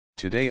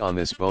Today on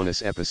this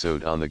bonus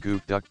episode on the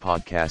Goof Duck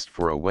podcast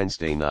for a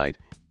Wednesday night,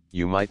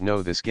 you might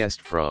know this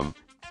guest from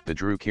The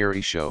Drew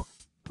Carey Show,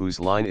 Whose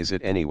Line Is It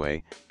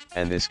Anyway,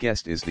 and this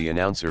guest is the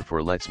announcer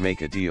for Let's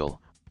Make a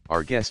Deal.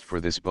 Our guest for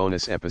this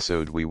bonus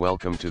episode we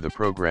welcome to the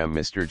program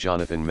Mr.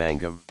 Jonathan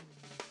Mangum.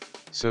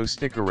 So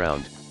stick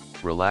around,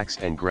 relax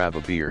and grab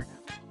a beer,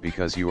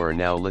 because you are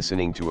now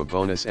listening to a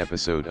bonus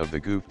episode of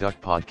the Goof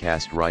Duck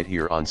podcast right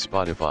here on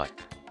Spotify.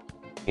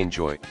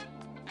 Enjoy.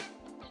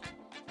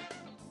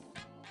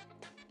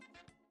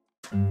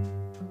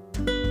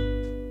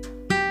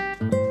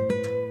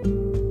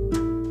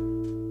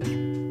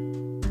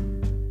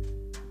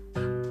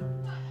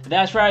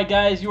 That's right,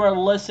 guys. You are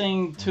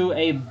listening to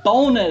a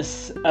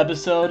bonus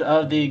episode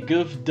of the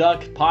Goof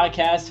Duck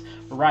podcast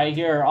right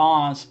here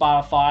on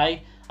Spotify.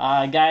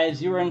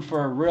 Guys, you're in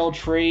for a real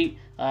treat.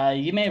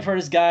 You may have heard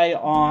this guy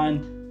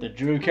on The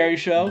Drew Carey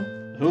Show,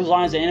 Whose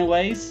Line Is It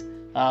Anyways?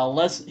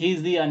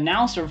 He's the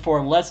announcer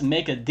for Let's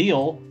Make a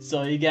Deal.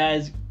 So you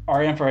guys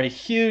are in for a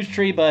huge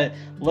treat, but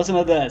listen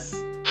to this.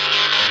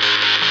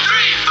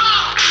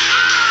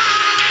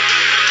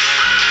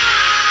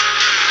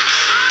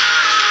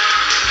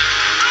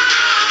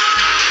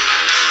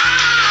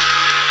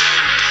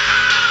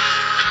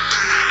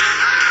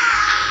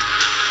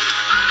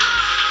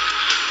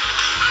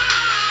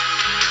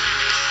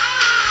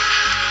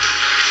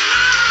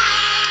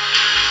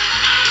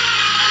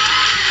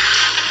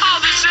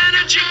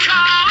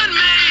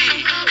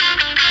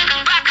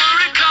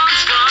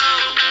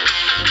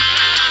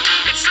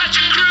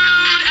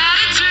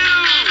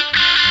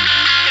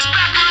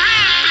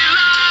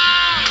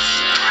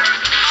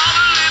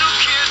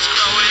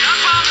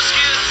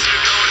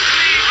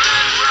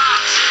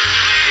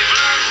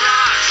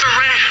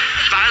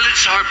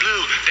 Are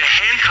blue. The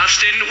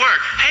handcuffs didn't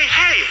work.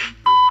 Hey!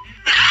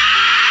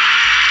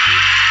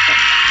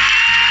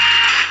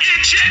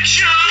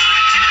 Injection!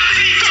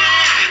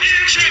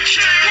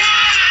 Injection!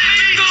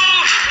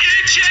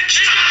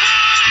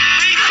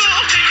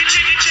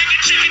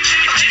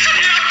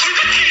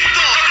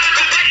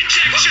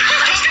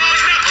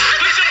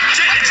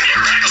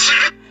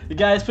 Injection! You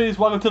guys, please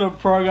welcome to the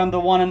program the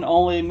one and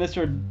only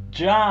Mr.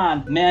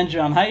 John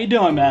Mangum. How you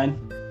doing,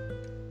 man?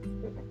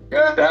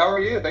 Good. How are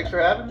you? Thanks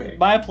for having me.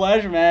 My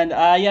pleasure, man. So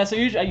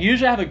I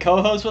usually have a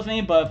co-host with me,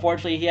 but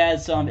unfortunately he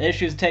had some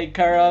issues to take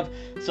care of.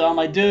 So I'm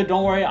like, dude,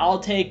 don't worry, I'll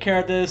take care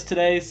of this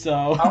today. So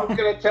I was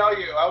gonna tell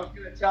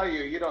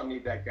you, you don't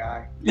need that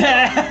guy.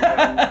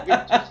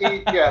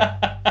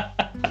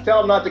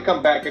 Tell him not to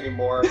come back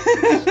anymore.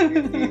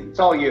 It's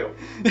all you.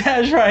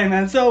 That's right,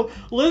 man. So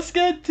let's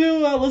get to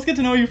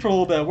know you for a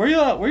little bit. Where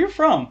you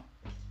from?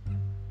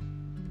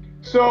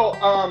 So,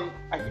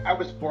 I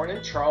was born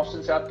in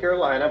Charleston, South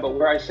Carolina, but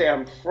where I say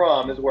I'm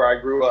from is where I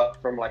grew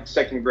up from like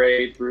second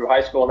grade through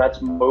high school, and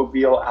that's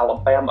Mobile,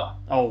 Alabama.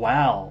 Oh,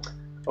 wow.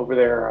 Over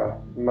there,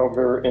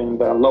 over in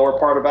the lower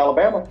part of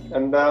Alabama.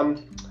 And,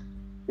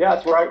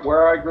 that's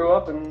where I grew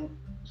up and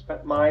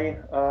spent my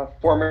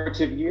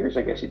formative years,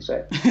 I guess you'd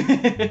say.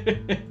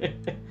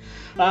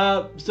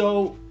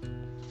 So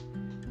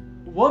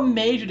what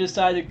made you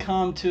decide to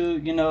come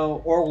to,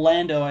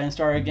 Orlando and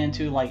start again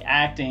to like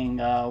acting?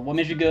 What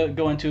made you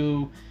go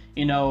into,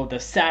 the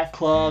SAC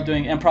Club,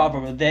 doing improv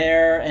over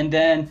there? And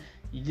then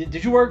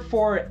did you work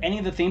for any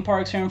of the theme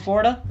parks here in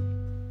Florida?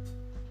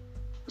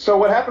 So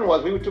what happened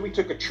was we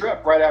took a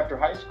trip right after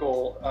high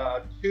school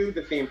to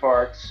the theme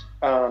parks,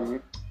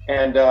 and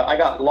I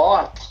got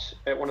lost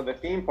at one of the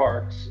theme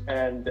parks,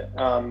 and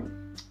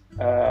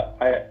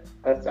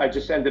I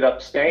just ended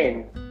up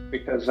staying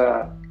because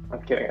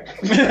I'm kidding.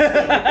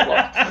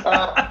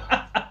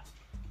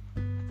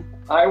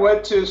 I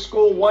went to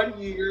school 1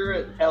 year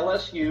at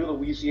LSU,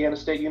 Louisiana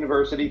State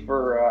University,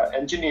 for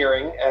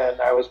engineering,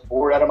 and I was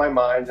bored out of my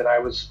mind, and I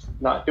was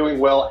not doing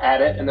well at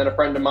it. And then a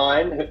friend of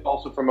mine,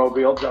 also from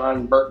Mobile,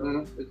 John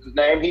Burton is his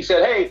name, he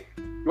said, "Hey,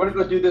 you want to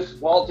go do this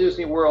Walt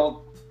Disney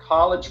World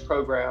college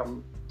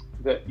program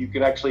that you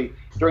can actually,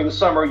 during the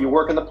summer, you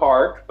work in the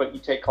park, but you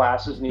take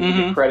classes and you can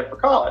get credit for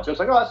college." I was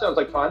like, "Oh, that sounds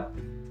like fun."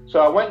 So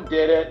I went and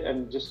did it,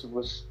 and just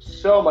was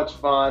so much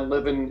fun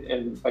living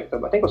in I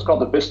think it was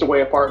called the Vista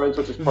Way Apartments,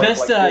 which is part of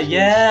like Disney's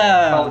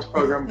college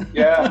program.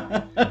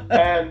 Yeah,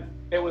 and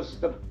it was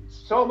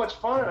so much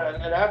fun.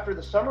 And after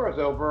the summer was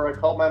over, I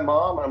called my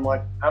mom, and I'm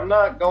like, "I'm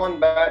not going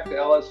back to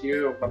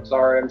LSU. I'm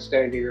sorry, I'm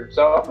staying here."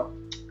 So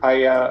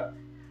I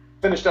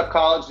finished up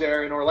college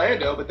there in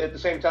Orlando, but at the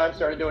same time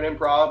started doing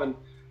improv, and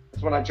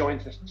that's when I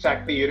joined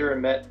SAC Theater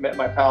and met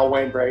my pal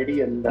Wayne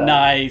Brady, and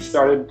nice.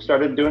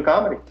 started doing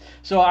comedy.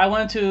 So I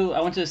went to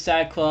the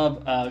SAC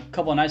Club a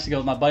couple of nights ago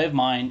with my buddy of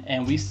mine,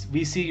 and we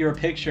see your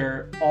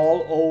picture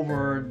all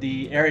over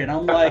the area, and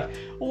I'm like,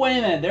 wait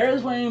a minute,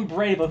 there's Wayne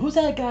Brady, but who's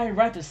that guy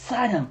right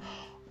beside him?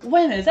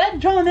 Wait a minute, is that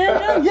John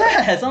Mangum?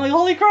 Yes. I'm like,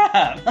 holy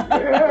crap.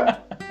 Yeah.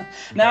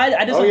 Now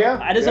I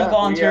did some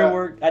volunteer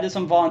work. I did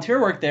some volunteer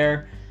work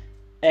there.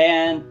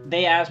 And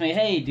they asked me,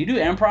 "Hey, do you do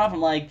improv?"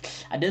 I'm like,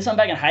 "I did some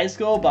back in high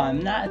school, but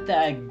I'm not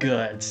that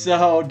good."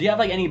 So, do you have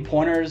like any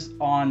pointers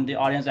on the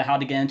audience on how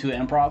to get into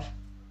improv?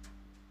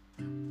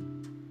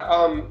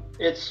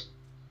 It's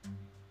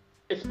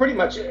it's pretty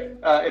much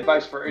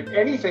advice for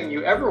anything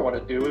you ever want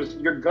to do is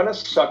you're going to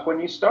suck when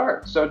you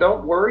start. So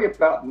don't worry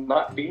about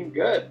not being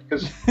good,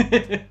 because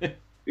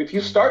if you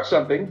start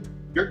something,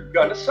 you're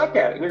going to suck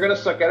at it, and you're going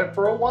to suck at it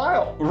for a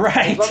while.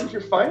 Right. As long as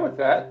you're fine with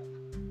that.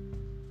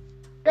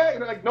 Yeah,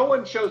 like no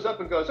one shows up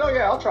and goes, oh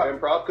yeah, I'll try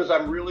improv because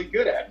I'm really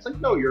good at it. It's like,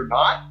 no, you're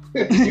not.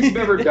 You've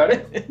never done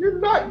it. You're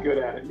not good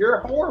at it. You're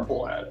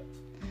horrible at it.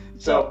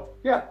 So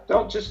yeah,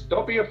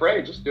 don't be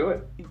afraid. Just do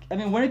it. I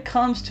mean, when it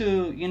comes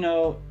to,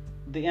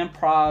 the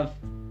improv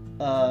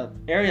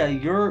area,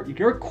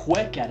 you're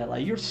quick at it.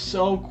 Like, you're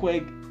so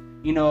quick,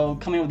 coming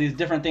up with these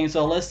different things.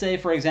 So let's say,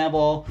 for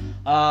example,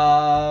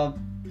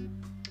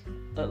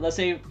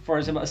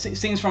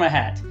 scenes from a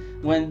hat.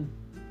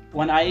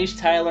 When Aish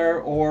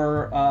Tyler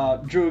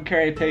or Drew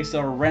Carey picks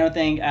a random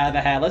thing out of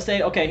the hat, let's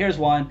say, okay, here's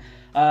one.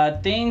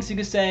 Things you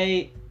could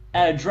say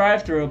at a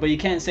drive-thru, but you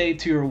can't say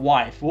to your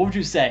wife. What would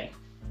you say?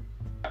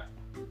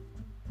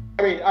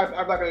 I mean,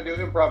 I'm not going to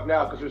do improv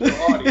now because there's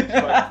no audience,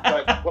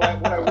 but what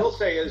I will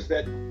say is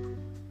that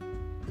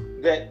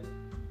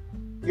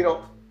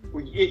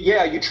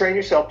you train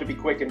yourself to be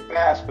quick and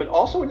fast, but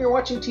also when you're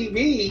watching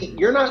TV,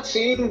 you're not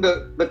seeing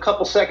the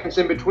couple seconds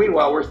in between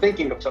while we're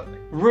thinking of something.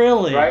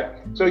 Really? Right?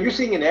 So you're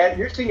seeing an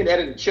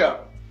edited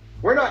show.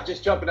 We're not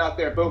just jumping out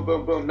there, boom,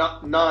 boom, boom,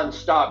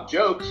 non-stop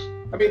jokes.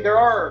 I mean, there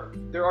are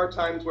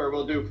times where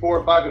we'll do 4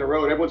 or 5 in a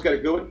row and everyone's got a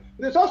good one.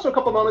 But there's also a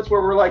couple moments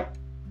where we're like,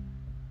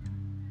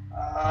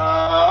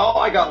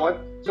 I got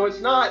one. So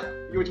it's not,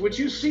 what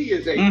you see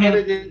is a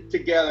edited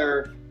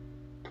together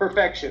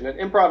perfection. And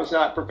improv is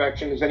not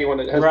perfection, as anyone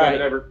that has done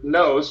it ever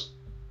knows.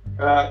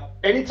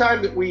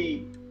 Anytime that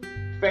we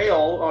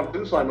fail on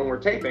Whose Line when we're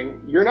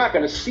taping, you're not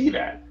going to see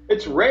that.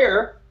 It's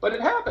rare, but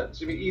it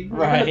happens. I mean, even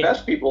the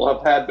best people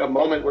have had a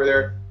moment where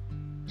they're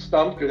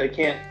stumped or they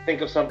can't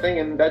think of something,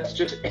 and that's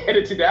just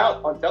edited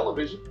out on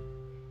television.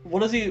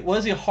 What is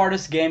the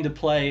hardest game to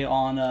play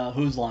on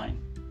Whose Line?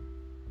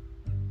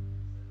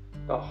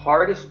 The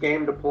hardest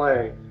game to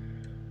play?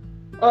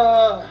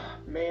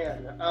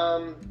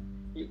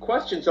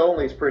 Questions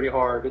only is pretty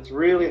hard. It's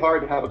really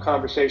hard to have a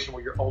conversation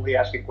where you're only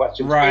asking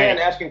questions. Right. And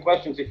asking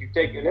questions, if you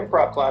take an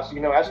improv class,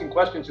 asking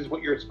questions is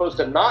what you're supposed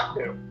to not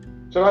do.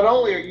 So not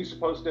only are you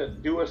supposed to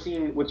do a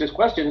scene with just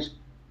questions,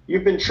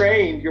 you've been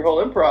trained your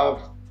whole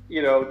improv,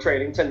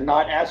 training to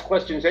not ask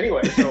questions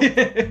anyway. So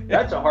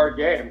that's a hard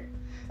game.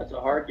 That's a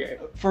hard game.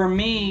 For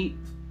me,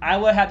 I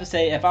would have to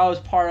say, if I was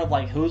part of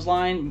like Whose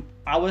Line,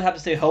 I would have to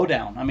say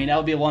Hoedown. I mean, that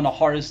would be one of the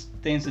hardest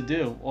things to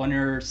do when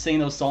you're singing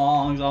those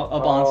songs up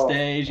on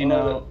stage.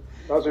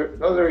 Those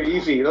are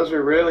easy. Those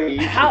are really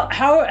easy.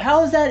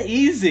 How is that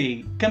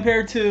easy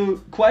compared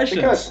to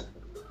questions? Because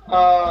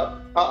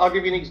I'll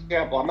give you an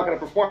example. I'm not going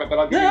to perform it, but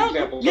I'll give you an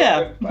example.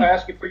 So if I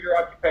ask you for your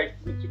occupation,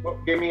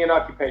 give me an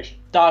occupation.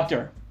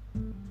 Doctor.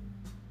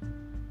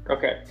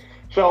 Okay.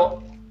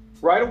 So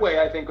right away,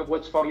 I think of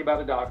what's funny about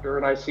a doctor,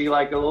 and I see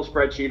like a little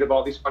spreadsheet of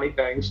all these funny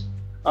things.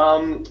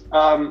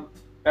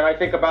 And I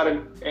think about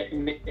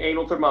an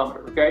anal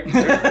thermometer, okay?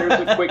 Here's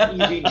a quick,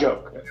 easy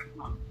joke.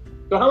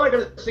 So how am I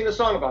going to sing a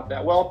song about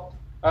that? Well,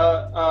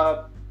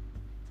 I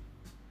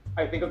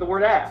think of the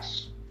word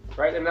ass,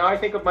 right? And now I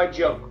think of my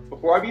joke.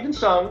 Before I've even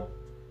sung,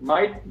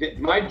 my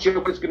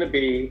joke is going to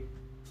be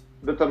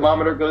this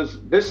thermometer goes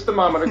in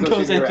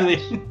your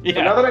ass. Yeah.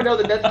 So now that I know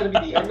that that's going to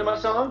be the end of my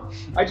song,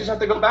 I just have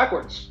to go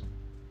backwards.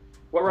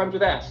 What rhymes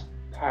with ass?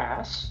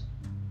 Pass.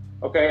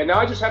 Okay, and now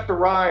I just have to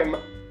rhyme.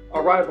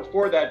 A rhyme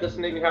before that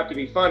doesn't even have to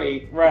be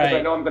funny, because I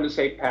know I'm going to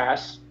say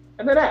pass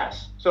and then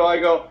ass. So I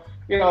go,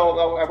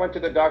 I went to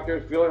the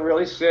doctor feeling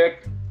really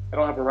sick. I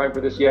don't have a rhyme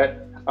for this yet.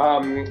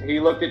 He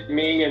looked at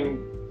me and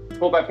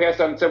pulled my pants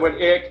down and said,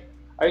 "What ick?"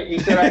 He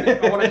said,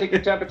 I want to take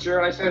your temperature.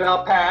 And I said,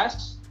 "I'll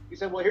pass." He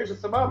said, "Well, here's a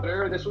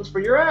thermometer, and this one's for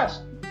your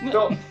ass."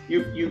 So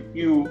you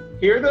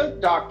hear the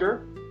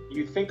doctor,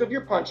 you think of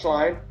your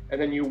punchline, and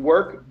then you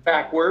work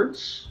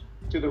backwards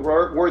to the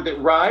word that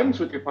rhymes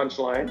with your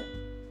punchline.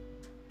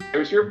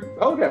 There's your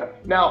hoedown.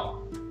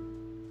 Now,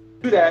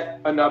 do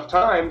that enough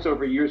times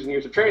over years and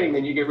years of training,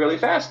 then you get really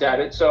fast at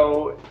it.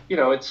 So,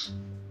 it's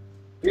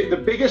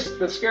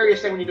the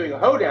scariest thing when you're doing a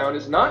hoedown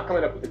is not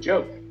coming up with a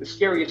joke. The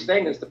scariest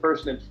thing is the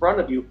person in front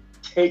of you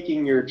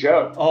taking your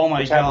joke. Oh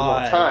my God! All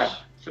the time.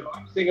 So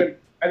I'm singing,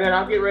 and then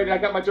I'm getting ready. I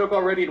got my joke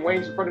all ready, and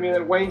Wayne's in front of me, and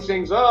then Wayne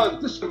sings, "Oh,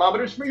 this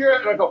thermometer's for your,"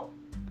 and I go.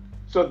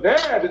 So then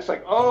it's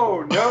like,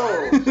 oh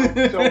no.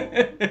 So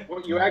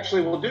what you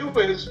actually will do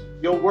is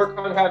you'll work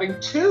on having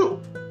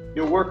 2.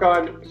 You'll work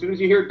on, as soon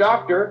as you hear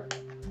doctor,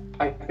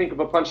 I think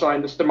of a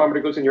punchline, this thermometer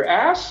goes in your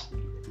ass,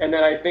 and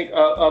then I think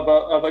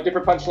of a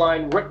different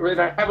punchline, and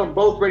I have them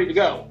both ready to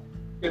go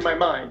in my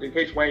mind in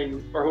case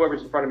Wayne or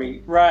whoever's in front of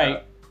me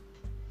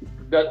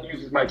that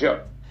uses my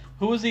joke.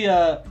 Who was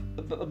the,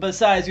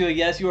 besides you,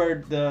 yes, you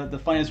are the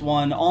funniest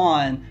one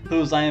on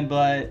Whose Line,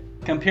 but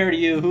compared to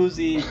you, who's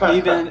the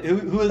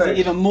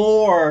even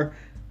more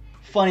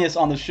funniest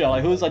on the show?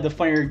 Like, who's like the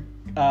funnier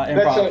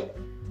improv?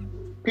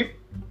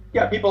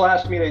 People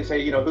ask me, they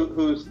say,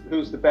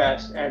 who's the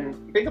best?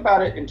 And think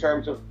about it in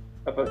terms of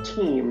a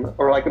team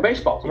or like a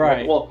baseball team.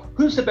 Right. Like, well,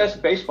 who's the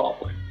best baseball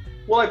player?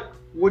 Well, like,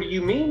 what do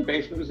you mean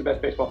who's the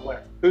best baseball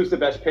player? Who's the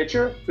best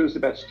pitcher? Who's the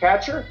best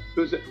catcher?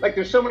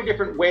 There's so many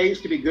different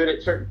ways to be good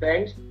at certain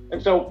things.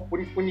 And so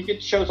when you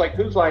get shows like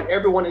Who's Line,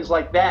 everyone is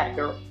like that.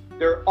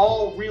 They're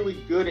all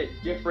really good at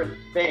different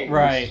things.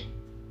 Right.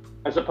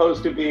 As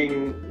opposed to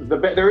being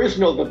there is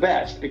no the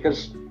best,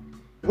 because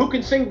who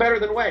can sing better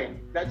than Wayne?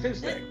 That's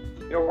his thing.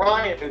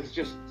 Ryan is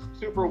just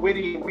super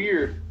witty and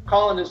weird.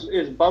 Colin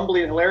is bumbly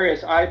and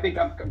hilarious. I think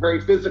I'm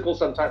very physical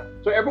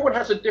sometimes. So everyone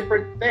has a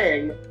different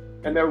thing,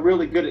 and they're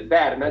really good at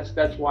that, and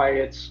that's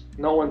why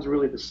no one's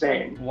really the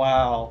same.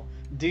 Wow.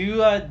 Do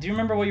you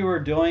remember what you were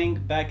doing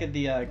back at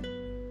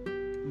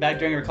back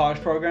during your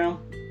college program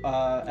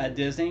at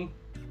Disney?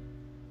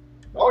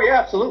 Oh yeah,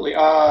 absolutely.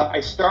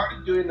 I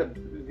started doing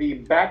the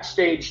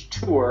backstage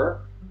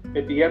tour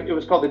at the it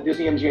was called the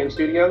Disney MGM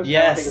Studios.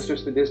 Yes. I think it's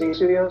just the Disney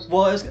Studios.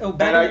 Well, it's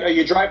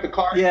you drive the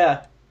car.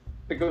 Yeah.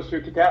 That goes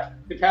through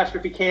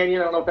Catastrophe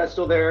Canyon. I don't know if that's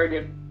still there,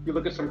 and you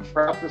look at some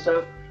props and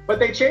stuff. But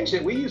they changed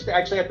it. We used to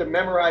actually have to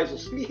memorize a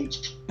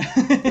speech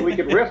that we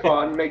could riff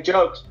on, make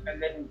jokes,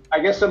 and then I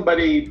guess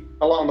somebody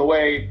along the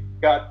way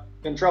got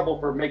in trouble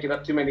for making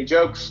up too many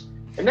jokes.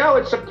 And now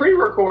it's a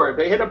pre-record.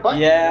 They hit a button.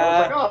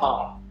 Yeah. And I was like,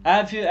 oh.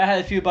 I had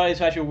a few buddies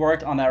who actually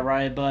worked on that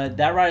ride, but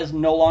that ride is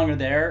no longer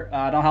there.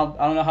 I don't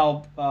know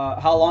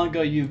how long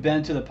ago you've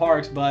been to the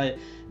parks, but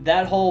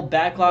that whole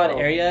backlot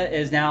area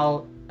is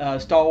now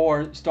Star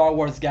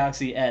Wars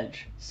Galaxy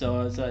Edge.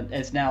 So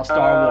it's now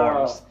Star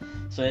Wars.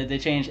 So they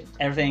changed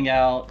everything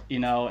out,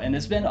 and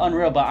it's been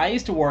unreal. But I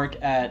used to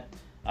work at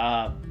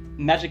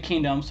Magic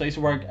Kingdom, so I used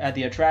to work at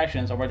the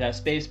attractions. I worked at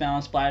Space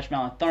Mountain, Splash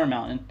Mountain, Thunder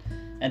Mountain,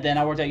 and then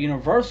I worked at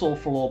Universal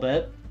for a little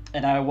bit.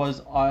 And I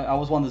was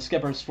one of the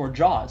skippers for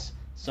Jaws,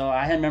 so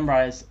I had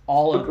memorized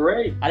all of.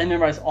 Great. I didn't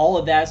memorize all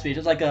of that speech.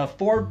 It's like a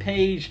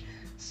 4-page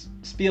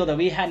spiel that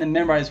we had to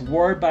memorize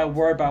word by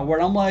word by word.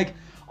 I'm like,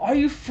 are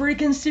you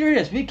freaking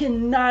serious? We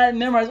cannot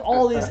memorize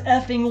all these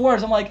effing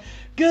words. I'm like,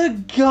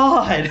 good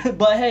God!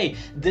 But hey,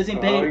 Disney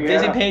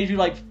paid you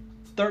like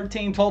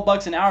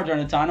 $13-12 an hour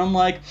during the time. I'm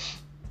like,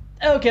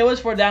 okay,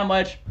 what's for that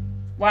much?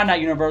 Why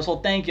not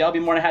Universal? Thank you. I'll be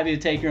more than happy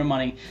to take your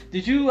money.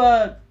 Did you?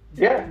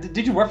 Yeah.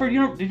 Did you work for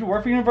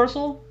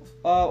Universal,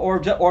 or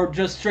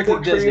just strictly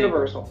Worked for Disney?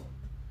 Universal.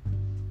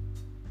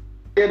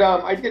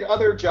 I did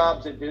other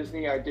jobs at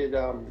Disney. I did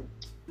the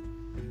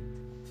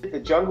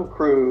Jungle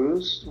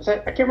Cruise. I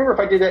can't remember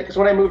if I did that, because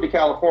when I moved to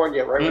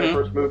California, right when I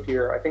first moved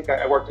here, I think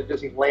I worked at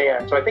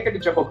Disneyland. So I think I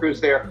did Jungle Cruise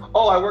there.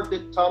 Oh, I worked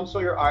at Tom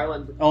Sawyer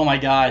Island. Oh my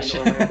gosh.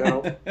 In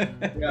Orlando.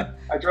 Yeah,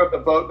 I drove the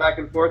boat back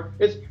and forth.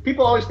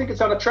 People always think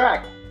it's on a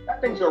track. That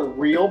thing's a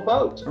real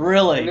boat.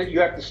 Really? And then you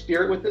have to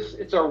steer it with this.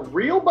 It's a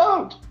real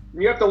boat.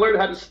 And you have to learn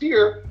how to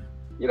steer,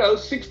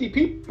 60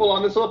 people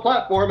on this little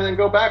platform, and then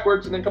go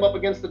backwards, and then come up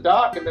against the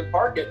dock, and then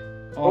park it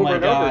over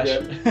and over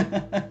again.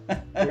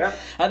 Yeah.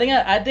 I think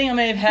I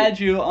may have had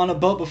you on a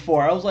boat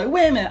before. I was like,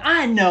 wait a minute,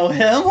 I know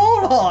him.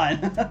 Hold on.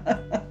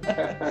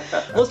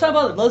 Let's talk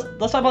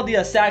about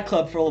the SAC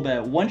Club for a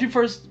little bit. When did you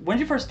first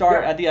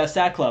start at the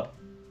SAC Club?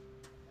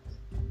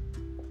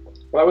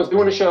 Well, I was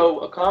doing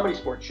a comedy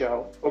sports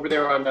show over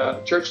there on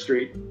Church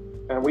Street,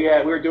 and we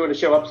were doing a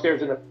show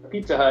upstairs in a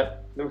Pizza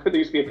Hut. There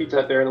used to be a Pizza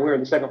Hut there, and we were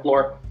on the second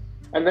floor.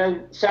 And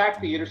then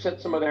SAC Theater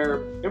sent some of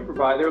their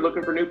improvisers. They were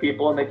looking for new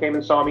people, and they came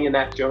and saw me in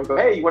that show and go,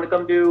 "Hey, you want to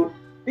come do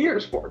theater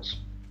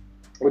sports?"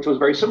 Which was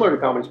very similar to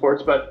comedy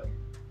sports, but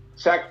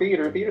SAC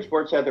Theater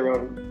Sports had their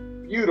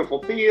own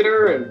beautiful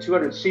theater and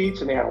 200 seats,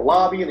 and they had a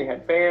lobby, and they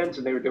had fans,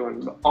 and they were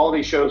doing all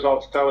these shows.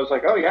 So I was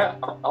like, "Oh yeah,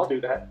 I'll do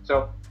that."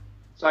 So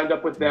signed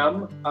up with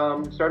them,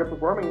 started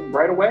performing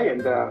right away,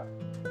 and by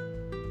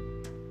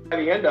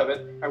the end of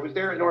it, I was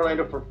there in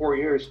Orlando for 4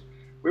 years.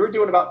 We were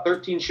doing about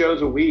 13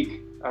 shows a week,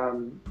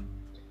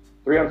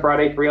 3 on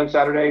Friday, 3 on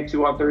Saturday,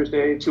 2 on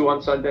Thursday, 2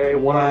 on Sunday,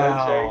 1 on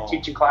Wednesday,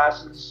 teaching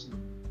classes.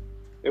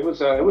 It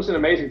was an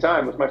amazing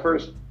time. It was my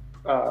first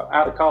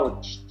out of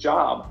college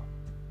job,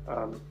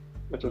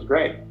 which was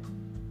great.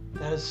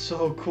 That is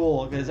so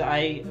cool, because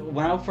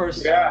when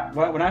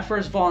I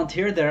first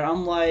volunteered there,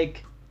 I'm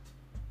like,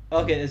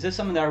 okay, is this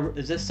something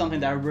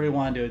that I really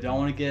want to do? Do I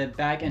want to get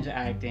back into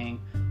acting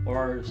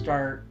or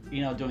start,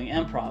 doing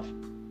improv?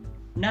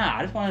 Nah,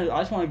 I just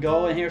want to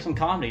go and hear some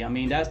comedy. I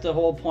mean, that's the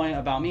whole point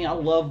about me. I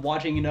love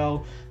watching,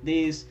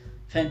 these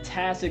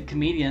fantastic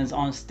comedians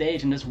on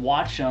stage and just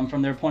watch them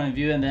from their point of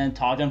view, and then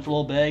talk to them for a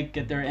little bit,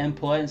 get their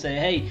input, and say,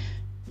 hey,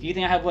 do you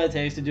think I have what it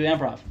takes to do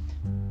improv?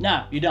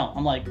 Nah, you don't.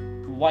 I'm like,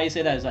 why you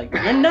say that? It's like,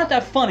 you're not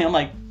that funny. I'm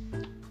like,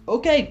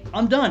 okay,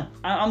 I'm done.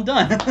 I'm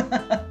done.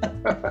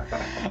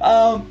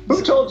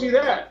 Who told you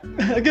that?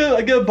 A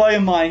good buddy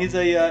of mine. He's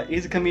a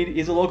comedian.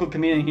 He's a local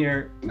comedian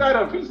here. He's not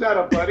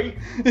a buddy.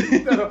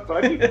 He's not a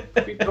buddy.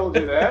 He told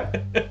you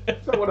that.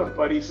 That's not what a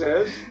buddy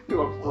says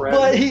to a friend.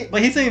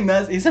 But he sent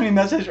me a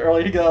message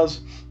earlier. He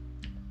goes,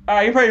 "All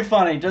right, you're pretty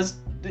funny. You just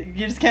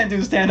can't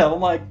do stand up."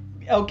 I'm like,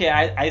 okay,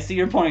 I see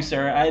your point,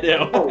 sir. I do.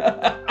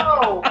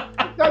 No,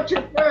 it's not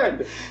your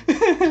friend.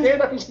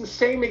 Stand up is the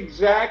same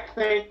exact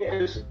thing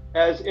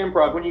as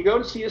improv. When you go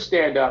to see a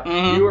stand up,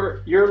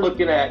 you're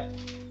looking at,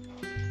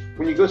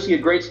 when you go see a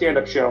great stand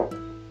up show,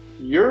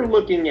 you're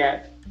looking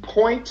at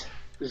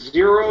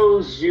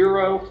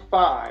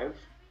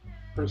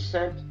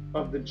 0.005%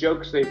 of the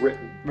jokes they've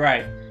written.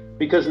 Right.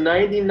 Because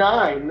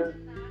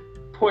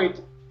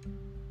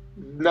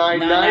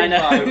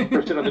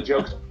 99.995% of the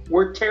jokes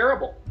were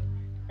terrible.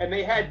 And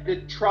they had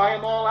to try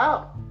them all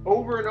out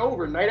over and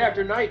over, night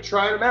after night,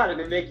 trying them out. And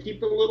then they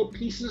keep the little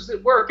pieces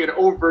that work. And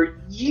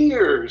over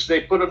years, they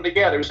put them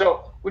together.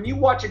 So when you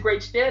watch a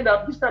great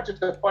stand-up, he's not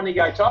just a funny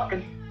guy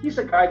talking. He's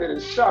a guy that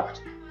has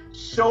sucked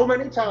so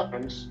many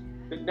times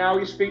that now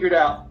he's figured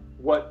out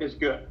what is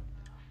good.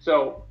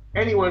 So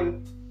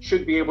anyone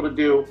should be able to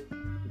do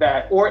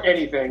that or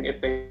anything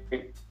if they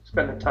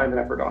spend the time and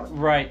effort on it.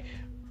 Right.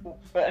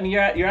 I mean,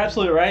 you're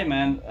absolutely right,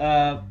 man.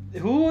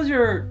 Who was do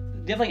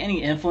you have like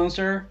any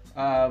influencer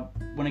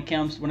when it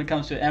comes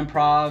to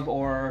improv,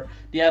 or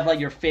do you have like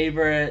your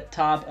favorite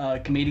top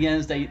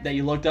comedians that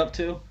you looked up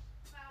to?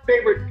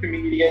 Favorite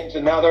comedians,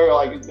 and now they're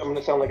like, I'm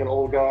gonna sound like an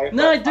old guy.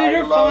 No, dude,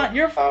 you're fine.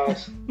 You're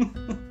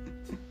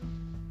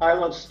I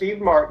love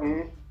Steve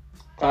Martin.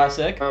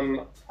 Classic.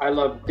 I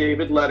love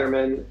David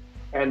Letterman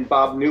and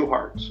Bob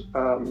Newhart.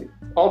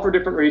 All for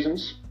different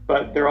reasons,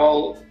 but they're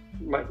all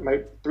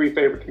my three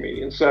favorite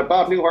comedians.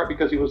 Bob Newhart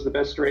because he was the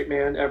best straight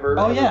man ever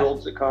in the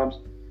old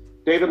sitcoms.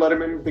 David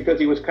Letterman because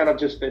he was kind of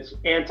just this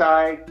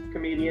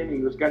anti-comedian. He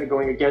was kind of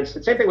going against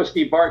it. Same thing with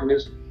Steve Martin.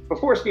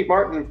 Before Steve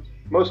Martin,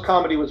 most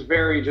comedy was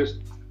very just,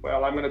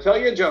 well, I'm going to tell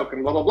you a joke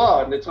and blah, blah,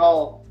 blah. And it's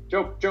all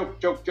joke, joke,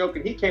 joke, joke.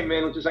 And he came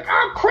in and was just like,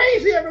 I'm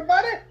crazy,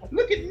 everybody.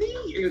 Look at me.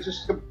 It was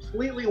just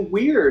completely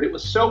weird. It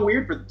was so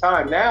weird for the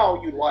time. Now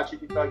you'd watch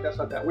it, you'd be like, that's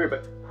not that weird.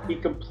 But he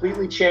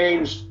completely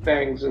changed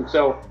things. And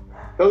so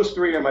those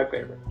three are my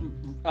favorite.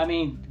 I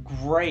mean,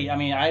 great. I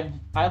mean,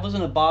 I've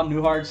listened to Bob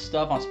Newhart's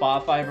stuff on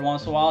Spotify every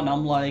once in a while, and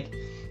I'm like,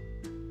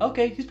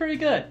 okay, he's pretty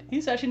good.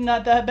 He's actually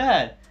not that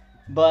bad.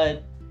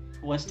 But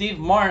when Steve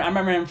Martin, I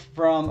remember him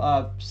from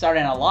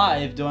Saturday Night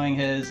Live doing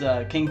his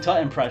King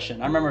Tut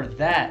impression. I remember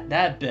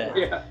that bit.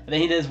 Yeah. And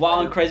then he did his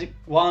Wild and Crazy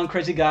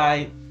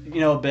Guy,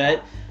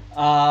 bit.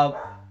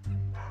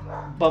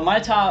 But my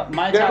top.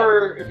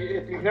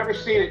 If you've never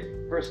seen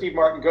it for Steve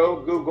Martin, go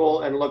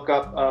Google and look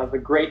up The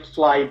Great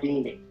Fly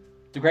Dini.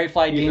 The Great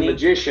Fly Dini. He's a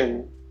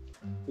magician.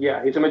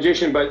 Yeah, he's a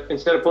magician, but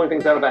instead of pulling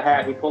things out of a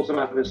hat, he pulls them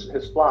out of his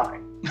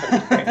fly.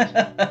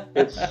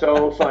 It's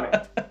so funny.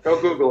 Go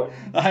Google it.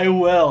 I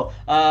will.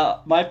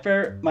 My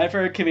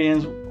favorite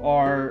comedians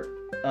are,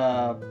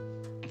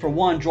 for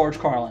one, George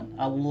Carlin.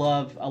 I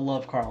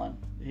love Carlin.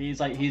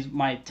 He's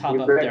my top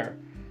up there.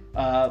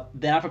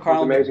 Then after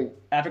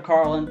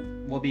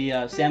Carlin will be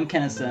Sam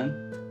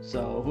Kinison.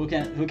 So who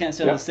can't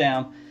sit with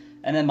Sam?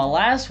 And then my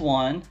last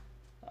one,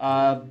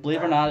 believe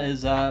it or not,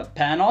 is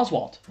Patton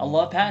Oswalt. I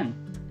love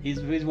Patton. He's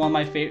one of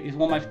my He's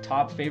one of my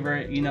top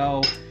favorite. He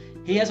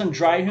has some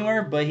dry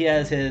humor, but he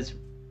has his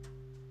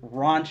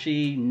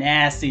raunchy,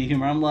 nasty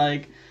humor. I'm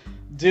like,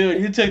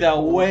 dude, you took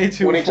that way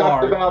too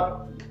far.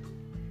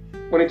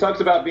 When he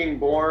talks about being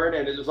born,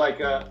 and it was like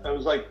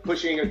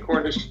pushing a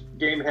Cornish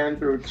game hen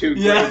through two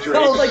grade drapes.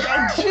 I was like,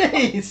 oh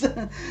jeez.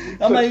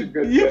 I'm like,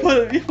 you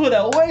put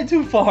that way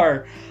too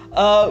far.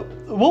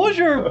 Who was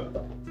your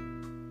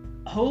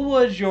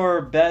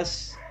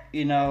best,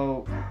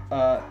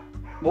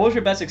 what was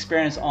your best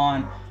experience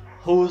on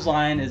Whose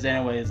Line Is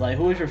Anyways? Like,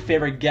 who was your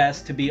favorite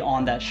guest to be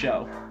on that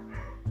show?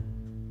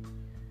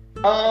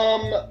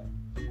 The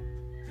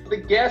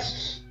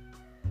guests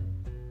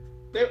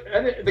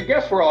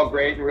were all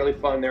great and really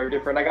fun. They were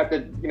different. I got to,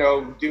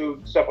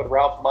 do stuff with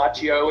Ralph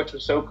Macchio, which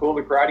was so cool,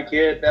 the Karate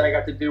Kid. Then I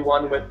got to do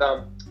one with,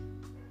 what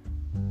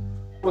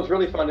was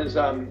really fun is,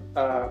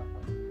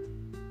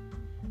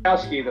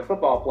 Kowski, the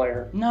football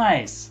player.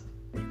 Nice.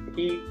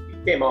 He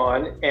came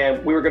on,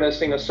 and we were going to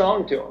sing a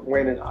song to him,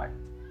 Wayne and I.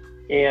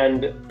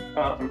 And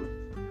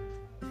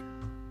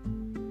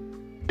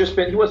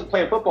he wasn't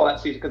playing football that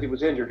season because he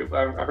was injured.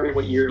 I forget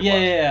what year it was.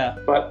 Yeah.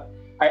 But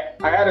I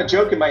had a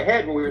joke in my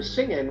head when we were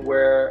singing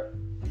where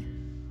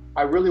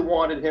I really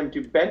wanted him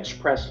to bench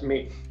press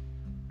me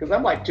because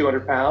I'm like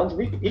 200 pounds.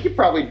 And he could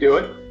probably do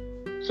it.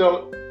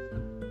 So,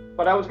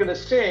 but I was going to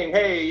sing,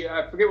 hey,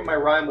 I forget what my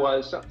rhyme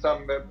was.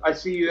 Something I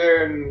see you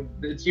there and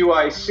it's you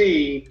I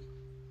see.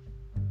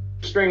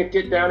 String it,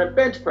 get down and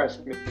bench press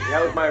me.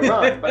 That was my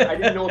rhyme, but I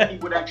didn't know if he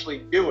would actually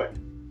do it.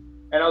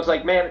 And I was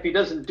like, man, if he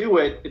doesn't do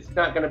it, it's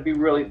not going to be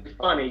really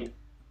funny.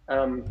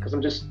 Because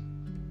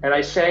and I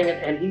sang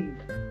it, and he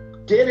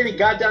did it. He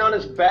got down on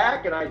his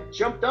back, and I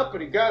jumped up,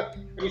 and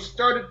he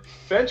started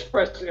bench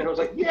pressing, and I was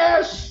like,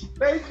 yes,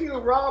 thank you,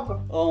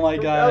 Rob. Oh my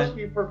God.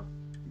 For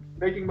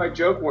making my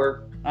joke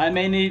work. I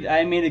may need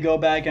to go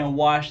back and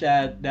watch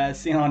that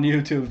scene on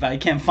YouTube. If I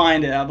can't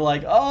find it, I'll be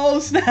like, oh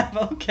snap,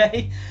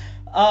 okay.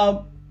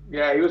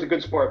 Yeah, he was a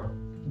good sport.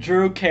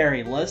 Drew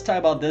Carey. Let's talk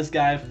about this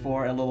guy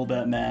for a little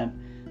bit, man.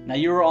 Now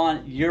you were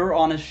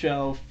on his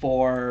show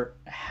for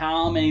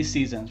how many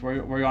seasons?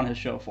 Were you on his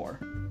show for?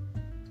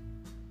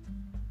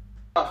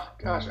 Oh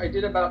gosh, I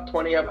did about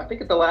 20 I think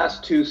at the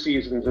last 2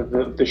 seasons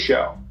of the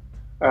show.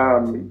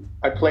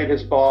 I played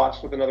his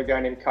boss with another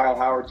guy named Kyle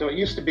Howard. So it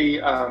used to be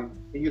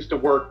he used to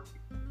work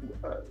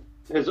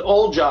his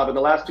old job in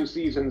the last 2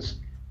 seasons,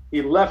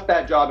 he left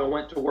that job and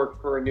went to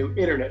work for a new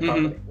internet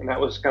company, and that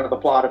was kind of the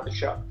plot of the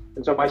show.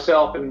 And so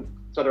myself and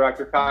this other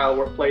actor Kyle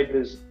were played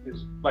his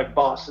like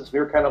bosses. We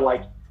were kind of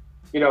like,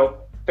 you know,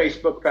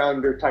 Facebook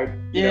founder type,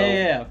 you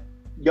know,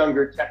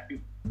 younger tech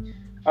people.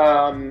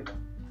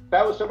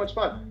 That was so much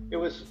fun. It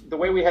was the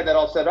way we had that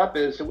all set up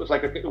is it was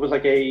like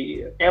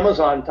a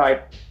Amazon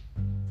type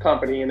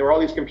company, and there were all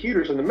these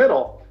computers in the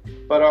middle.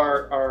 But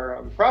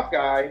our prop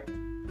guy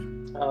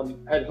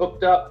had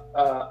hooked up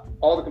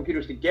all the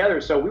computers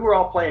together, so we were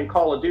all playing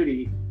Call of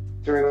Duty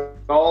during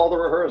all the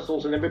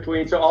rehearsals and in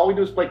between. So all we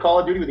do is play Call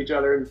of Duty with each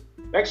other, and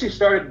it actually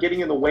started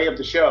getting in the way of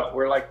the show.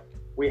 We're like,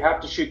 we have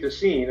to shoot this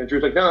scene, and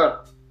Drew's like,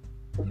 no,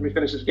 let me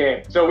finish this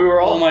game. So we were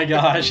all. Oh my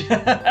gosh. We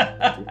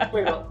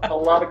played a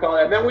lot of Call of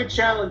Duty. And then we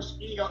challenged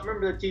ER.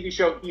 Remember the TV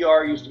show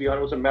ER used to be on?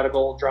 It was a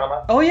medical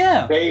drama. Oh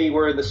yeah. They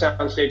were in the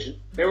soundstage.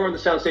 They were in the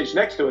soundstage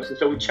next to us, and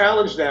so we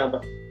challenged them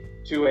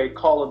to a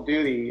Call of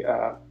Duty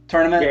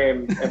tournament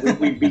game, and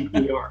we beat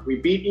ER. We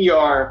beat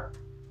ER.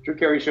 Drew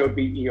Carey Show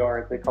beat ER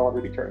at the Call of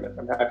Duty tournament.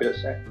 I'm happy to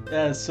say.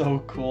 That is so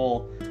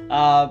cool.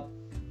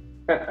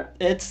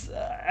 It's,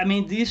 I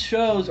mean, these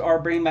shows are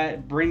bringing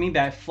me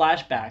back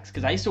flashbacks,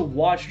 because I used to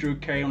watch Drew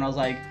Carey when I was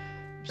like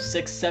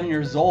 6-7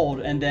 years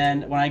old, and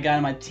then when I got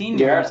in my teen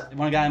years,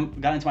 when I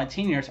got into my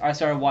teen years, I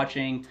started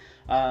watching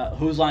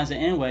Whose Lines It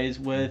Anyways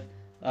with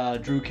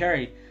Drew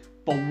Carey.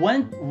 But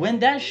when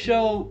that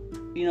show,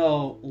 you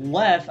know,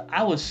 left,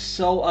 I was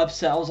so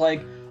upset. I was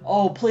like,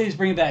 oh, please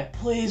bring it back,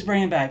 please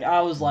bring it back.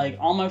 I was like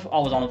I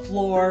was on the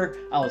floor,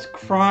 I was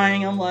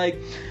crying. I'm like,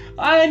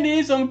 I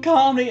need some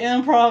comedy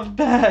improv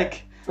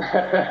back.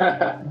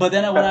 But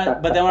then when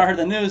I heard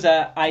the news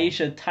that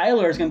Aisha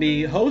Tyler is gonna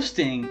be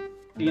hosting,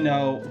 you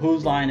know,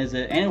 Whose Line Is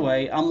It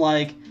Anyway, I'm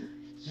like,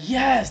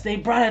 yes, they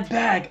brought it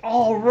back.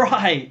 All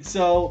right.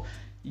 So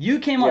you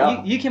came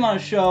on you came on a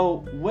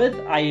show with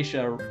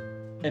Aisha,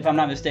 if I'm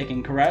not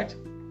mistaken, correct?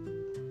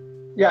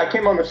 Yeah, I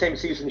came on the same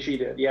season she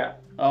did. Yeah.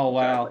 Oh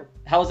wow. Exactly.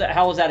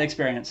 How was that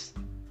experience?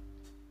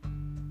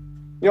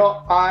 You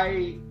know,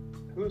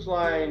 Whose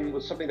Line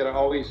was something that I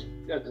always,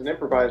 as an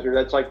improviser,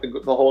 that's like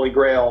the holy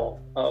grail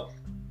of,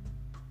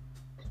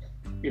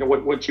 you know,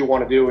 what you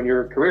want to do in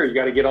your career. You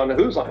got to get on the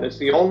Whose Line. It's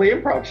the only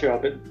improv show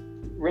that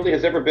really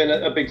has ever been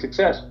a big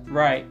success.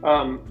 Right.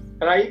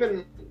 And I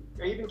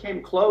even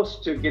came close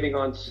to getting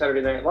on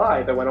Saturday Night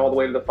Live. I went all the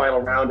way to the final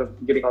round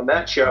of getting on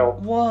that show.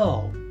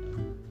 Whoa.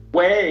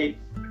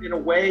 In a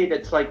way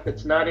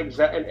that's not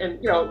exact,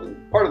 and you know,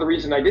 part of the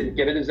reason I didn't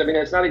get it is, I mean,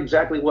 it's not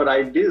exactly what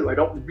I do. I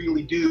don't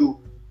really do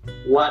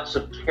lots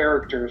of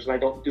characters, and I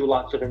don't do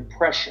lots of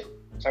impressions.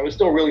 I was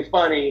still really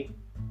funny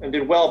and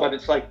did well, but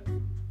it's like,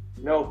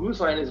 no, Whose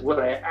Line is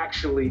what I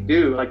actually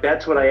do. Like,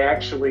 that's what I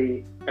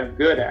actually am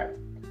good at.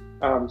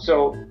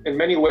 So in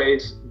many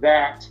ways,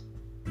 that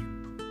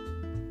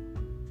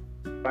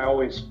I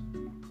always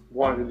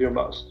wanted to do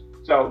most.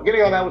 So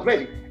getting on that was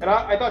amazing. And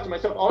I thought to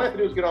myself, all I have to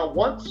do is get on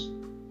once,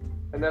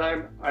 and then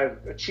I've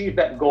achieved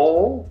that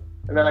goal,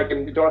 and then I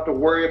don't have to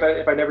worry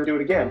if I never do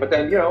it again. But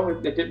then, you know,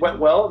 it went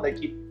well, and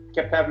they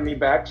kept having me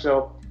back.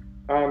 So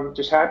I'm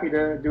just happy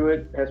to do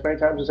it as many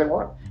times as I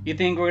want. You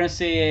think we're gonna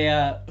see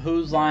a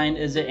Whose Line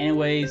Is It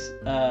Anyways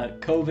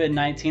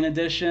COVID-19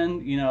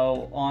 edition, you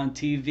know, on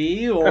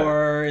TV,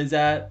 or is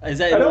that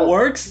it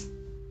works?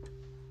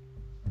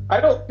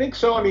 I don't think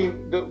so. I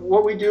mean,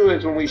 what we do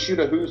is when we shoot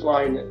a Whose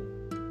Line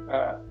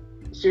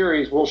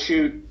series, we'll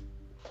shoot,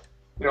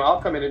 you know,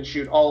 I'll come in and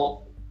shoot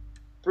all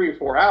 3 or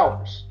 4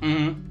 hours.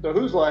 Mm-hmm. So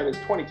Whose Line is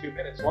 22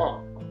 minutes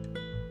long.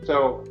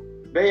 So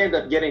they end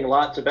up getting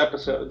lots of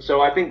episodes.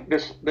 So I think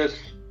this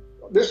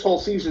whole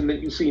season that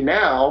you see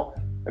now,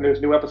 and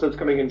there's new episodes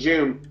coming in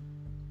June,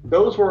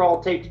 those were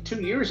all taped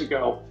 2 years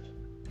ago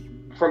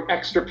from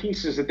extra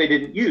pieces that they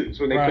didn't use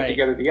when they put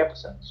together the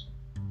episodes.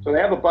 So they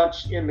have a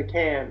bunch in the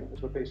can,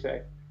 is what they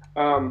say.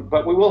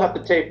 But we will have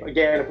to tape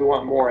again if we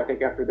want more, I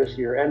think, after this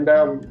year. And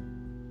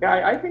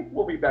yeah, I think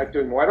we'll be back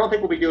doing more. I don't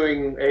think we'll be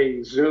doing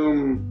a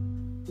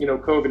Zoom, you know,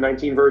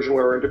 COVID-19 version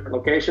where we're in different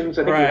locations.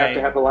 I think we have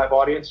to have a live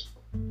audience.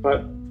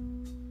 But,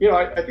 you know,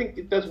 I think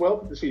it does well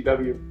for the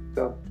CW.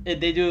 So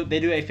they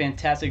do a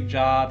fantastic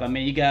job. I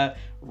mean, you got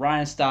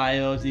Ryan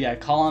Stiles, you got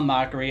Colin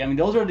Mockery. I mean,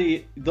 those are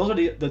the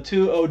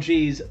 2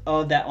 OGs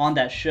of that on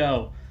that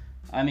show.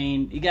 I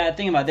mean, you got to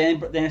think about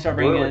it. They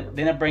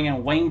end up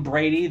bringing Wayne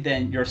Brady,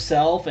 then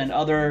yourself and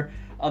other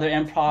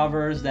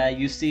improvers that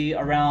you see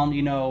around,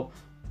 you know,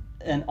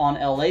 and on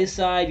LA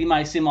side. You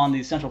might see them on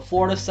the Central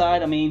Florida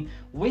side. I mean,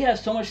 we have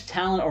so much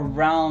talent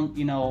around,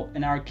 you know,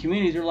 in our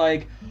communities. You're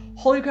like,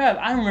 holy crap,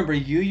 I remember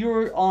you.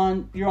 You're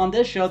on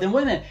this show. Then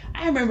wait a minute,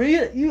 I remember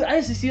you. I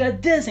used to see you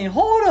at Disney.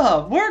 Hold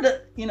up,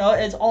 you know,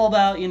 it's all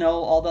about, you know,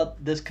 all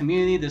about this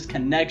community, this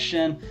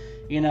connection,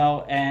 you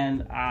know,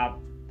 and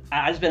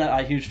I've just been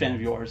a huge fan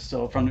of yours,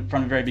 so from the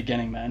very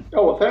beginning, man.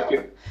 Oh, well, thank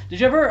you. Did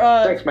you ever?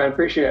 Thanks, man.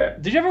 Appreciate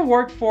it. Did you ever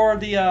work for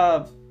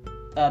the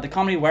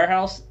Comedy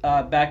Warehouse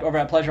back over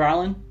at Pleasure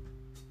Island?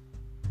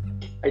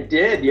 I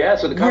did, yeah.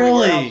 So the Comedy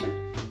Warehouse.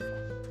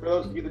 for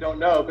those of you that don't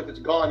know, because it's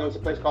gone, there was a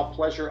place called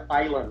Pleasure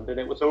Island, and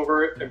it was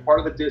over in part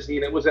of the Disney,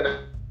 and it was an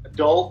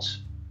adult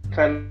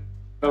kind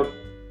of,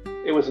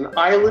 it was an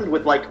island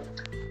with like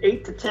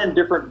 8 to 10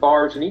 different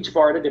bars, and each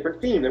bar had a different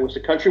theme. There was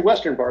the country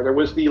western bar, there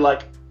was the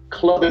like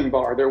clubbing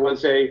bar, there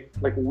was a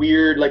like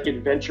weird like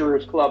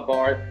adventurers club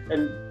bar,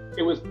 and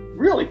it was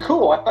really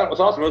cool. I thought it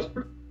was awesome.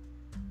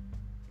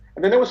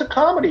 And then there was a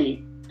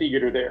comedy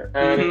theater there,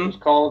 and it was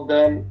called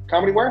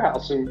Comedy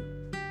Warehouse, and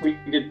we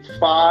did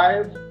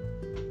 5,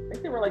 I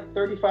think they were like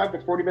 35 to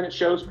 40-minute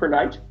shows per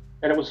night,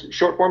 and it was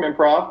short form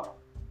improv.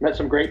 Met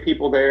some great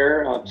people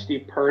there.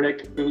 Steve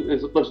Pernick, who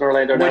lives in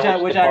Orlando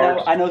now. Which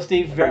I know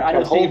Steve very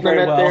well.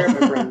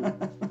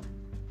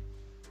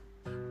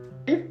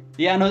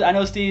 Yeah, I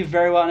know Steve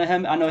very well.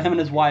 I know him and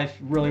his wife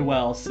really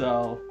well.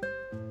 So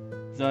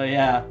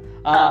yeah.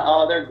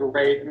 They're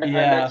great. I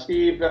met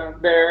Steve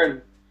there,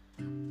 and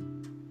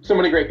so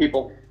many great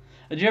people.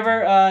 Did you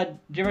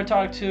ever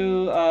talk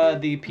to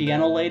the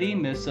piano lady,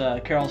 Miss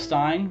Carol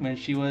Stein, when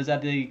she was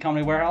at the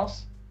Comedy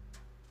Warehouse?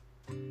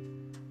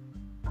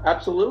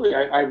 Absolutely.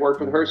 I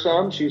worked with her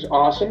some. She's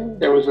awesome.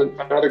 There was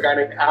another guy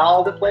named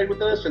Al that played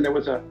with us, and there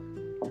was a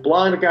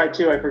blind guy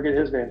too. I forget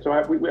his name. So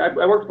I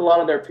worked with a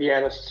lot of their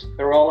pianists.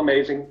 They were all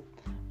amazing.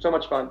 So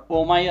much fun.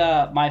 Well,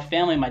 my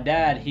family, my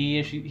dad, he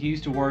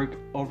used to work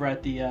over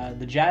at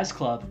the jazz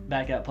club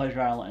back at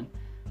Pleasure Island.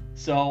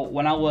 So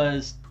when I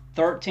was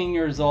 13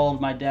 years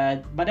old, my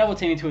dad would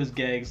take me to his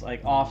gigs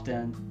like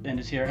often and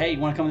just hear, hey, you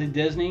want to come to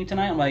Disney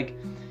tonight? I'm like,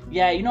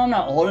 yeah, I'm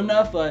not old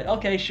enough, but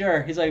okay,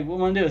 sure. He's like, what do you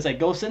want to do? It's like,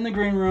 go sit in the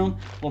green room.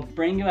 We'll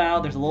bring you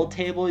out. There's a little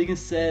table you can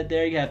sit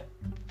there. You have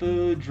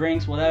food,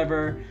 drinks,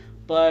 whatever.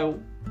 But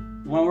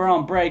when we're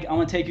on break, I'm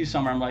going to take you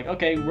somewhere. I'm like,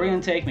 okay, where are you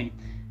going to take me?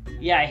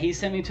 Yeah, he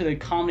sent me to the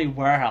Comedy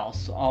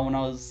Warehouse when I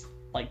was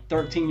like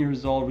 13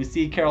 years old. We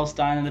see Carol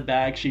Stein in the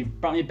back. She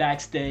brought me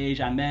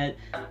backstage. I met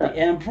the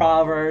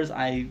improvers.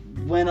 I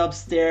went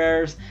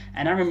upstairs.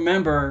 And I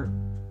remember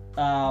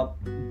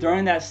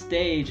during that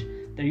stage,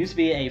 there used to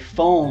be a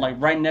phone like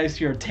right next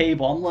to your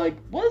table. I'm like,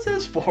 what is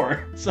this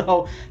for?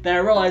 So then I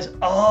realized,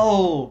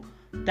 oh,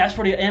 that's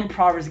where the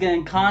improvers get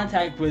in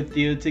contact with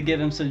you to give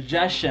them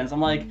suggestions.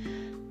 I'm like,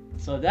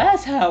 so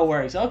that's how it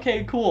works.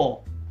 Okay,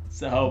 cool.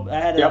 So I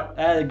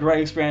had a great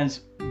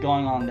experience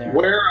going on there.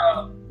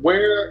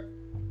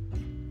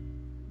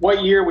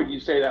 What year would you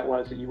say that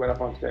was that you went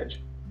up on stage?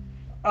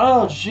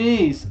 Oh,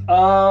 jeez.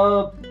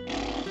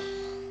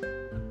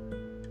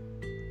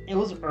 It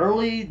was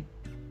early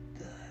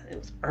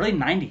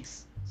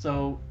 90s.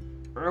 So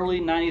early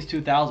 90s,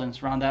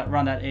 2000s,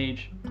 around that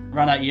age,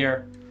 around that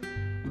year.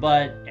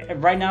 But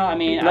right now, I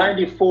mean,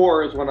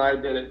 94 is when I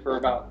did it for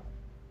about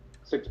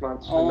 6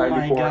 months. Oh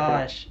my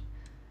gosh.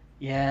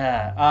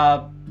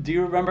 Yeah. Do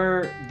you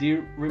remember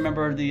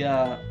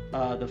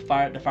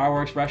the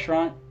fireworks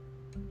restaurant?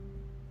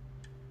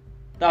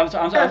 I'm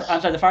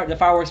sorry, the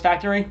fireworks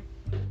factory.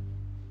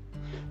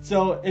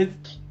 So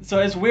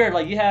it's weird.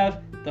 Like you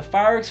have the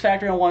fireworks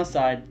factory on one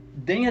side,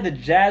 then you have the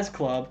jazz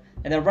club,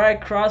 and then right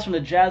across from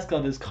the jazz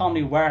club is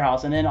Comedy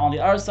Warehouse, and then on the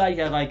other side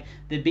you have like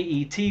the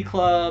BET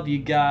club. You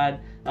got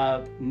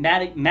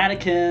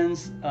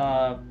Mannequins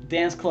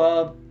dance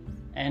club,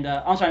 and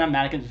I'm sorry, not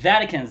Mannequins,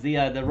 Vatican's,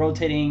 the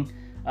rotating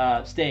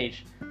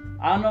stage.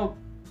 I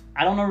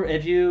don't know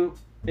if you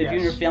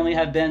and your family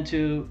have been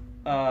to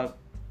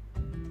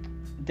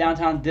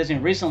downtown Disney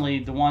recently,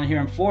 the one here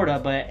in Florida,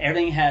 but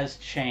everything has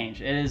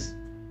changed.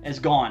 It's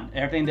gone.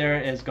 Everything there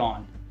is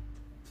gone.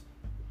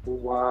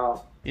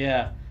 Wow.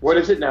 Yeah. What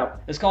is it now?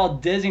 It's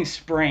called Disney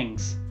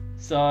Springs.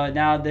 So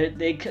now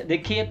they kept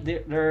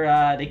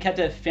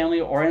it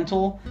family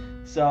oriental.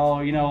 So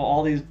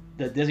all the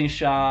Disney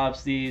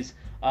shops, these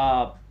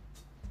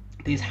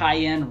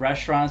high-end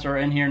restaurants are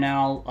in here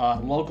now.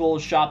 Local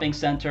shopping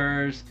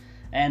centers,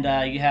 and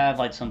you have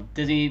like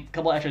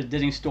couple extra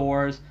Disney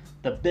stores.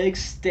 The big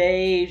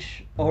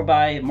stage over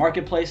by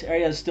Marketplace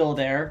area is still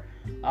there,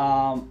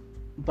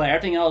 but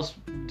everything else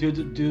due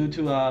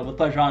to with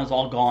Pleasure Island is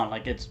all gone.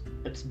 Like it's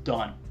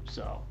done.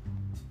 So.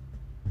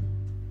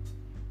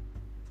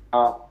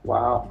 Oh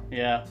wow.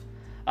 Yeah.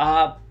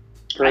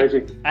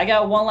 Crazy. I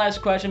got one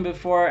last question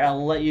before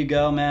I'll let you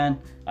go, man.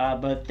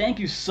 But thank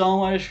you so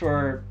much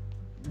for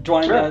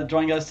joining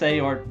us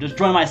today, or just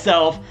joining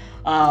myself.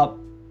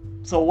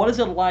 So what is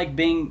it like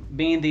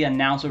being the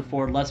announcer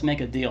for Let's Make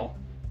a Deal?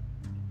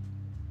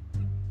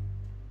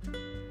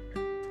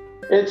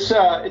 It's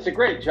a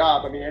great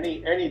job. I mean,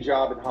 any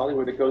job in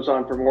Hollywood that goes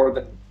on for more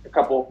than a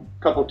couple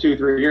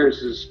 2-3 years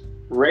is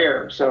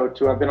rare. So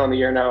to have been on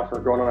the air now for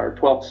going on our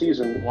 12th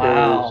season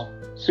is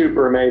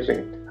super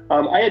amazing.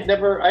 I had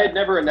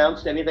never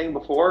announced anything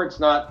before. It's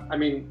not. I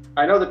mean,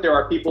 I know that there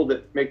are people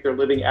that make their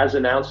living as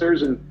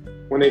announcers, and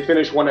when they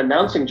finish one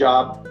announcing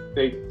job,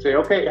 they say,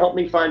 "Okay, help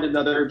me find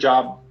another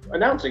job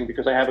announcing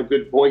because I have a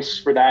good voice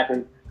for that."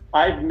 And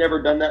I've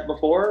never done that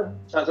before.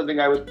 It's not something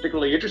I was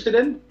particularly interested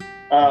in,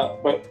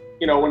 but.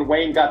 When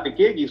Wayne got the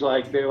gig,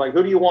 they're like,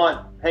 who do you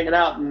want hanging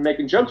out and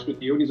making jokes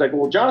with you? And he's like,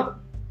 well, Jonathan.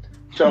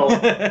 So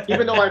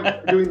even though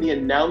I'm doing the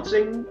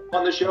announcing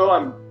on the show,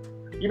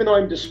 even though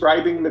I'm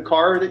describing the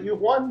car that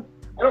you've won,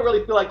 I don't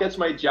really feel like that's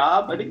my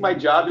job. I think my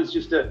job is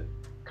just to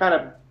kind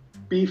of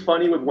be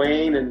funny with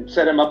Wayne and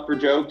set him up for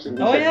jokes, and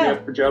he sets me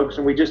up for jokes,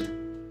 and we just,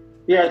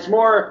 it's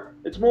more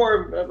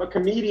of a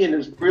comedian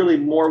is really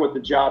more what the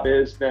job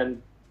is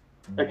than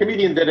a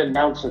comedian that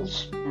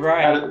announces,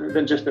 rather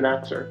than just an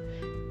announcer.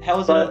 Yeah,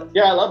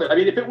 I love it. I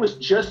mean, if it was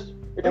just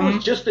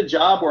a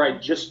job where I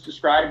just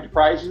described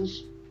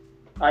prizes,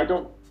 I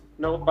don't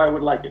know if I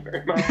would like it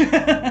very much.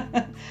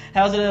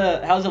 How's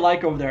it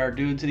like over there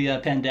due to the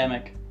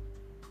pandemic?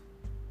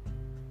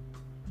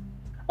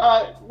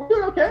 We're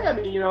doing okay. I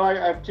mean, I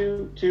have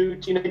two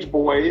teenage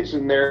boys,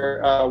 and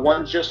they're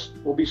one just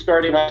will be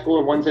starting high school,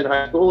 and one's in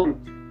high school,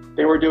 and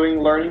they were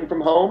doing learning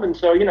from home. And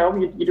so, you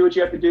do what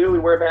you have to do. We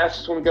wear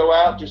masks when we go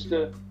out, just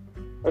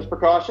as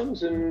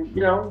precautions, and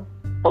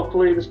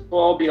hopefully this will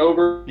all be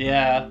over.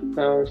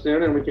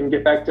 Soon, and we can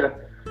get back to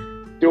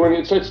doing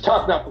it. So it's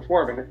tough not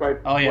performing. That's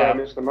what I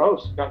miss the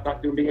most.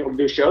 Not being able to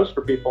do shows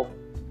for people.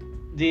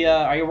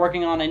 Are you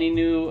working on any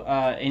new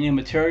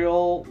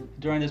material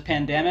during this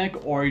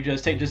pandemic, or are you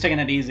just taking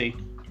it easy?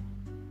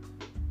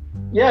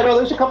 Yeah, no,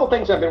 there's a couple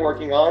things I've been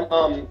working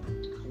on.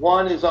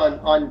 One is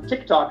on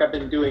TikTok. I've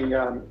been doing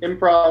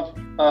improv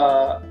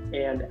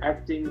and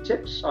acting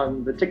tips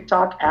on the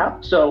TikTok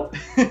app. So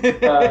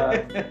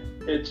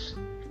it's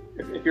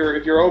if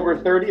you're over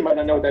 30, you might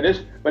not know what that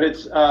is, but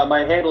it's my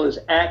handle is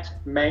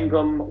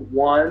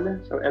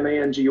 @Mangum1, so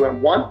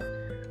MANGUM1.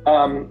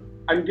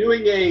 I'm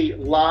doing a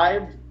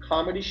live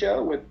comedy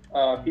show with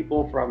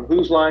people from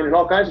Whose Line and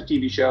all kinds of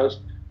TV shows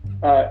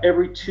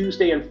every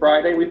Tuesday and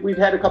Friday. We've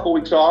had a couple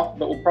weeks off,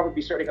 but we'll probably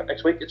be starting up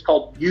next week. It's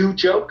called U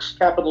Jokes,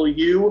 capital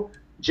U,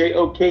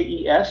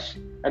 JOKES,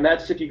 and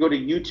that's if you go to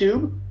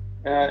YouTube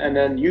and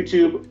then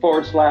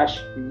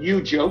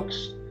YouTube.com/U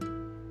Jokes.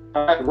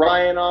 I've had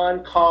Ryan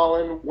on,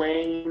 Colin,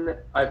 Wayne.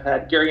 I've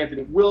had Gary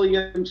Anthony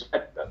Williams.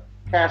 I've had the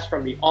cast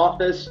from The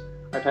Office.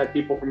 I've had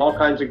people from all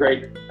kinds of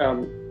great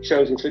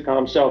shows and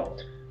sitcoms. So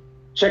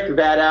check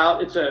that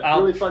out. It's a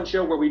really fun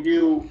show where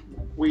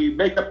we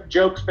make up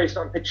jokes based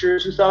on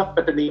pictures and stuff,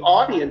 but then the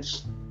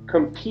audience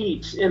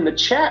competes in the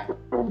chat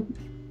room.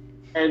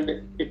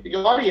 And if the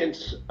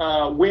audience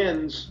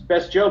wins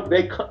best joke,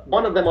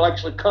 one of them will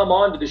actually come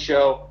on to the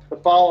show the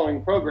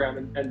following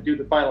program and do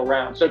the final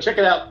round. So check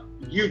it out.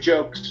 U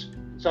Jokes.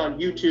 It's on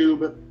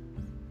YouTube.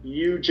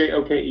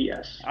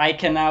 UJOKES. I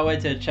cannot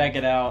wait to check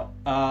it out.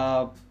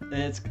 I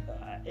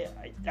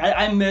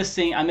miss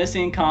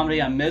seeing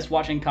comedy. I miss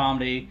watching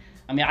comedy.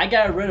 I mean, I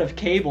got rid of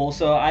cable,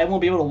 so I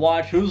won't be able to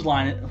watch Whose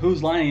Line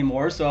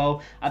anymore.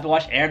 So I have to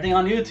watch everything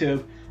on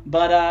YouTube.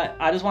 But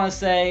I just want to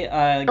say,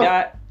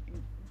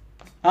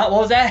 what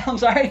was that? I'm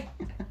sorry.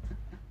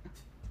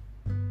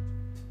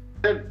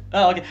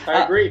 Oh, okay.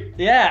 I agree.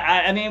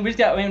 Yeah, I mean,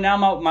 now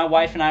my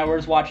wife and I were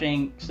just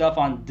watching stuff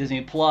on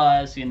Disney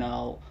Plus,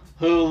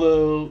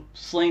 Hulu,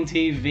 Sling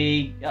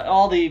TV,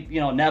 all the,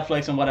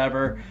 Netflix and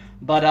whatever.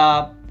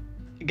 But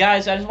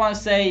guys, I just want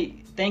to say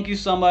thank you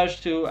so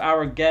much to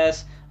our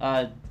guest,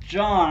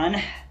 John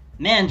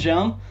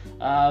Mangum,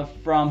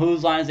 from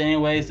Whose Lines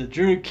Anyways, the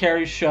Drew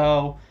Carey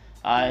Show.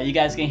 You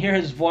guys can hear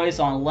his voice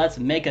on Let's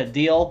Make a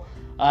Deal.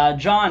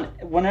 John,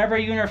 whenever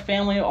you and your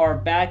family are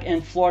back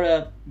in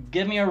Florida,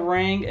 give me a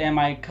ring, and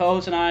my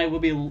co-host and I will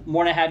be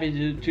more than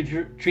happy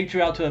to treat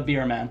you out to a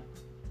beer, man.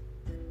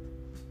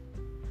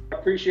 I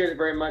appreciate it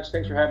very much.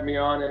 Thanks for having me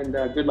on, and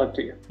good luck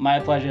to you. My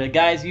pleasure.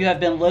 Guys, you have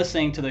been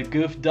listening to the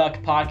Goof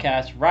Duck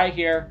Podcast right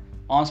here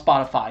on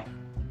Spotify.